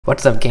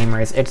What's up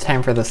gamers, it's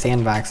time for the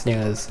Sandbox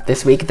news.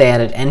 This week they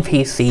added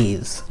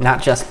NPCs,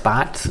 not just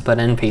bots, but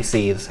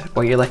NPCs.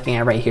 What you're looking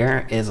at right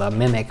here is a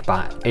mimic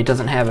bot. It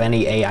doesn't have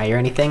any AI or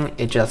anything,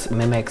 it just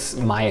mimics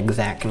my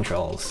exact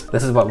controls.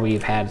 This is what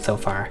we've had so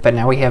far. But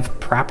now we have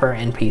proper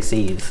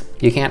NPCs.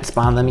 You can't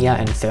spawn them yet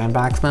in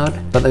Sandbox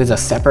mode, but there's a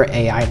separate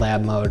AI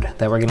lab mode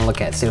that we're going to look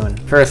at soon.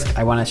 First,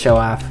 I want to show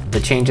off the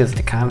changes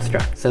to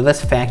construct. So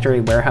this factory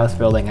warehouse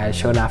building I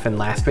showed off in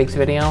last week's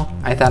video,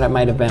 I thought it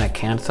might have been a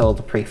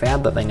canceled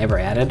prefab that they never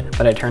added,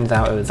 but it turns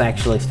out it was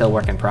actually still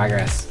work in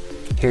progress.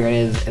 Here it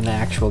is in the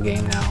actual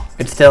game now.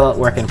 It's still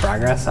work in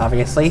progress,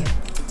 obviously,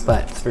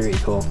 but it's very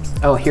cool.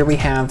 Oh, here we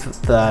have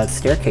the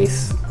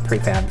staircase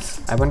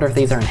prefabs. I wonder if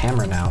these are in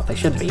hammer now. They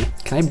should be.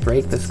 Can I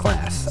break this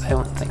glass? I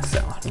don't think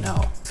so.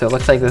 No. So it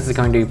looks like this is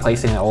going to be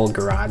replacing an old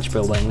garage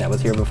building that was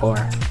here before.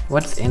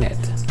 What's in it?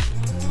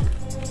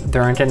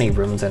 There aren't any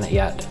rooms in it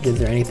yet. Is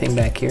there anything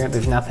back here?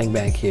 There's nothing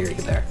back here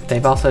either.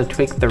 They've also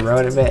tweaked the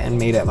road a bit and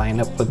made it line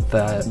up with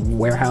the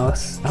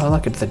warehouse. Oh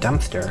look, it's a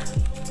dumpster.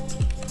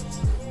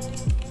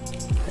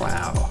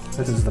 Wow,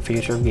 this is the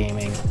future of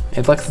gaming.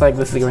 It looks like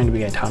this is going to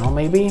be a tunnel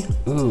maybe?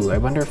 Ooh, I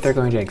wonder if they're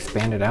going to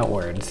expand it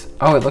outwards.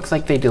 Oh, it looks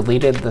like they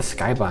deleted the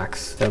skybox,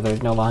 so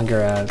there's no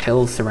longer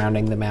hills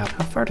surrounding the map.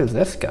 How far does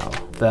this go?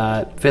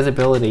 The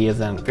visibility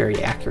isn't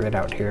very accurate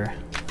out here.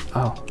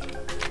 Oh.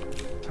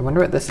 I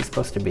wonder what this is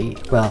supposed to be.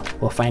 Well,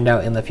 we'll find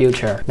out in the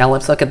future. Now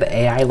let's look at the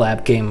AI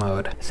lab game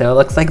mode. So it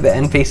looks like the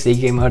NPC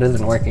game mode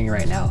isn't working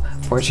right now.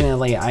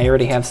 Fortunately, I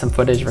already have some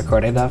footage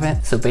recorded of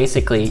it. So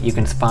basically, you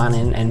can spawn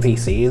in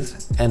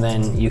NPCs and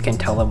then you can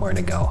tell them where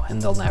to go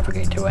and they'll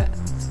navigate to it.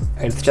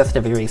 It's just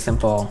a very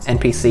simple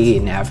NPC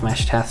nav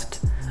mesh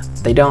test.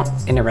 They don't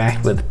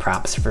interact with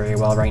props very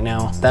well right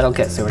now. That'll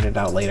get sorted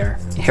out later.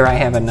 Here I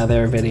have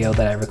another video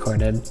that I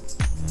recorded.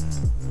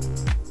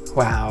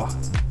 Wow.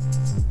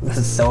 This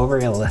is so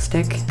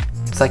realistic.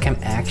 It's like I'm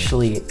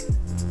actually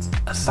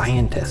a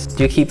scientist.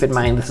 Do keep in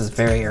mind this is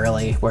very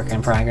early, work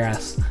in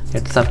progress.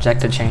 It's subject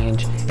to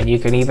change, and you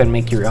can even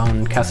make your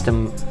own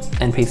custom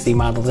NPC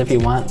models if you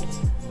want.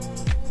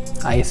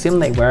 I assume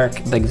they work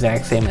the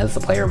exact same as the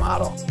player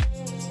model.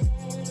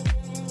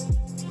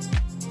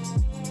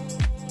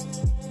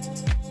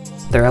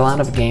 There are a lot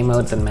of game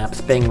modes and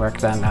maps being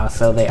worked on now,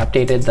 so they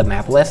updated the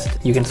map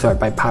list. You can sort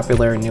by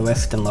popular,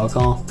 newest, and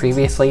local.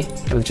 Previously,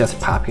 it was just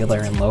popular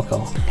and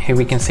local. Here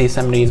we can see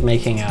somebody's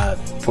making a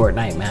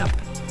Fortnite map.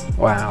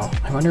 Wow,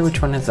 I wonder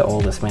which one is the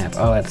oldest map.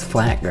 Oh, it's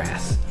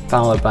Flatgrass,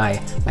 followed by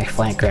my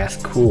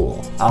Flatgrass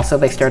Cool. Also,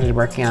 they started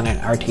working on an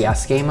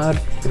RTS Gamemode.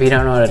 If you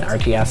don't know what an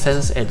RTS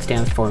is, it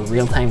stands for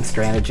Real Time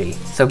Strategy.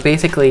 So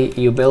basically,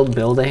 you build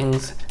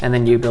buildings, and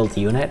then you build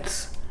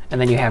units, and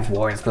then you have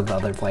wars with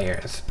other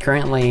players.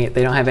 Currently,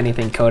 they don't have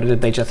anything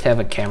coded, they just have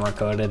a camera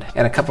coded,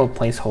 and a couple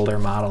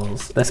placeholder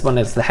models. This one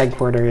is the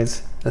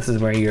headquarters, this is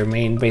where your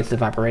main base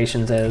of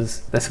operations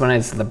is. This one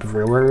is the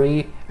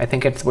brewery, I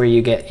think it's where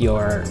you get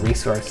your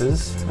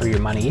resources, or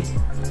your money.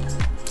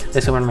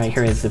 This one right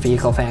here is the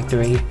vehicle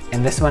factory,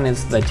 and this one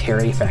is the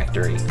Terry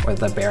factory, or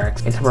the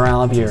barracks. It's where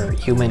all of your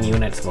human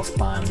units will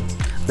spawn.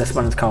 This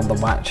one is called the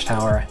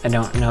Watchtower. I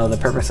don't know the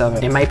purpose of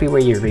it. It might be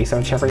where you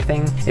research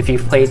everything. If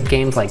you've played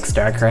games like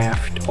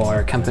StarCraft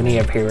or Company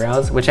of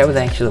Heroes, which I was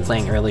actually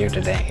playing earlier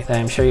today, then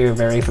I'm sure you're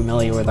very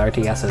familiar with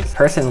RTSs.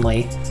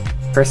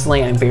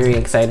 Personally, I'm very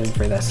excited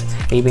for this.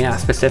 Maybe not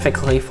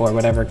specifically for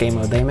whatever game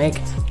mode they make,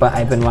 but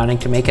I've been wanting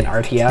to make an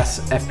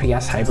RTS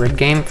FPS hybrid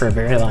game for a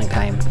very long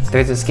time.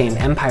 There's this game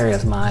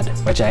Empire's mod,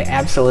 which I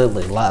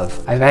absolutely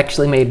love. I've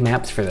actually made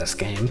maps for this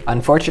game.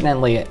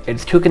 Unfortunately,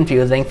 it's too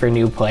confusing for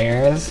new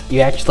players. You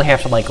actually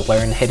have to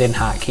learn hidden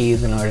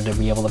hotkeys in order to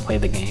be able to play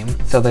the game.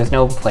 So there's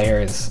no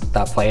players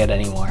that play it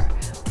anymore.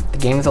 The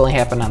games only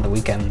happen on the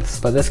weekends,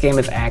 but this game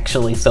is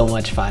actually so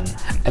much fun.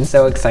 I'm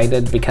so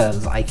excited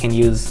because I can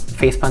use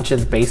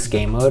Facepunch's base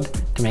game mode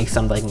to make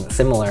something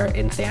similar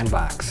in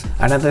Sandbox.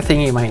 Another thing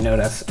you might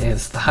notice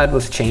is the HUD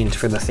was changed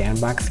for the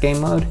Sandbox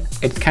game mode.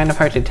 It's kind of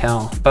hard to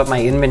tell, but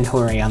my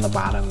inventory on the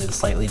bottom is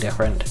slightly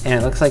different, and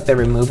it looks like they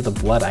removed the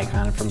blood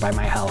icon from by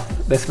my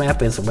health. This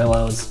map is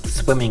Willow's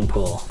swimming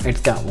pool.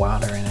 It's got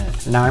water in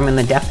it. Now I'm in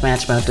the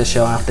deathmatch mode to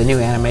show off the new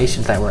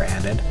animations that were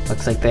added.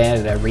 Looks like they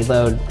added a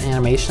reload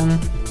animation.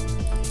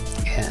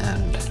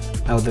 And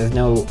oh, there's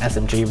no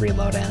SMG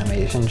reload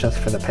animation, just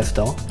for the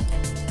pistol.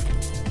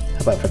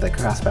 How about for the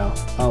crossbow?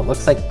 Oh, it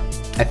looks like,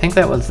 I think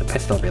that was the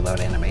pistol reload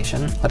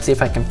animation. Let's see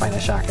if I can find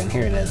a shotgun.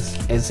 Here it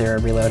is. Is there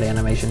a reload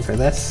animation for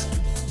this?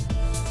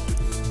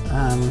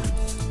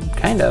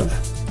 Kind of.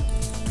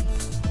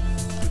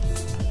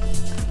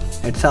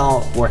 It's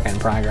all work in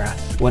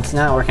progress. What's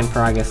not work in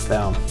progress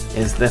though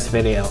is this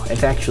video.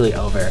 It's actually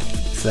over.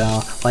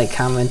 So like,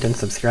 comment, and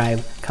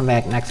subscribe. Come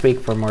back next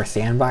week for more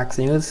Sandbox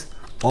news.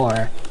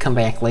 Or come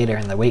back later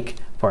in the week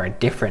for a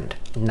different,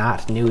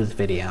 not news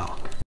video.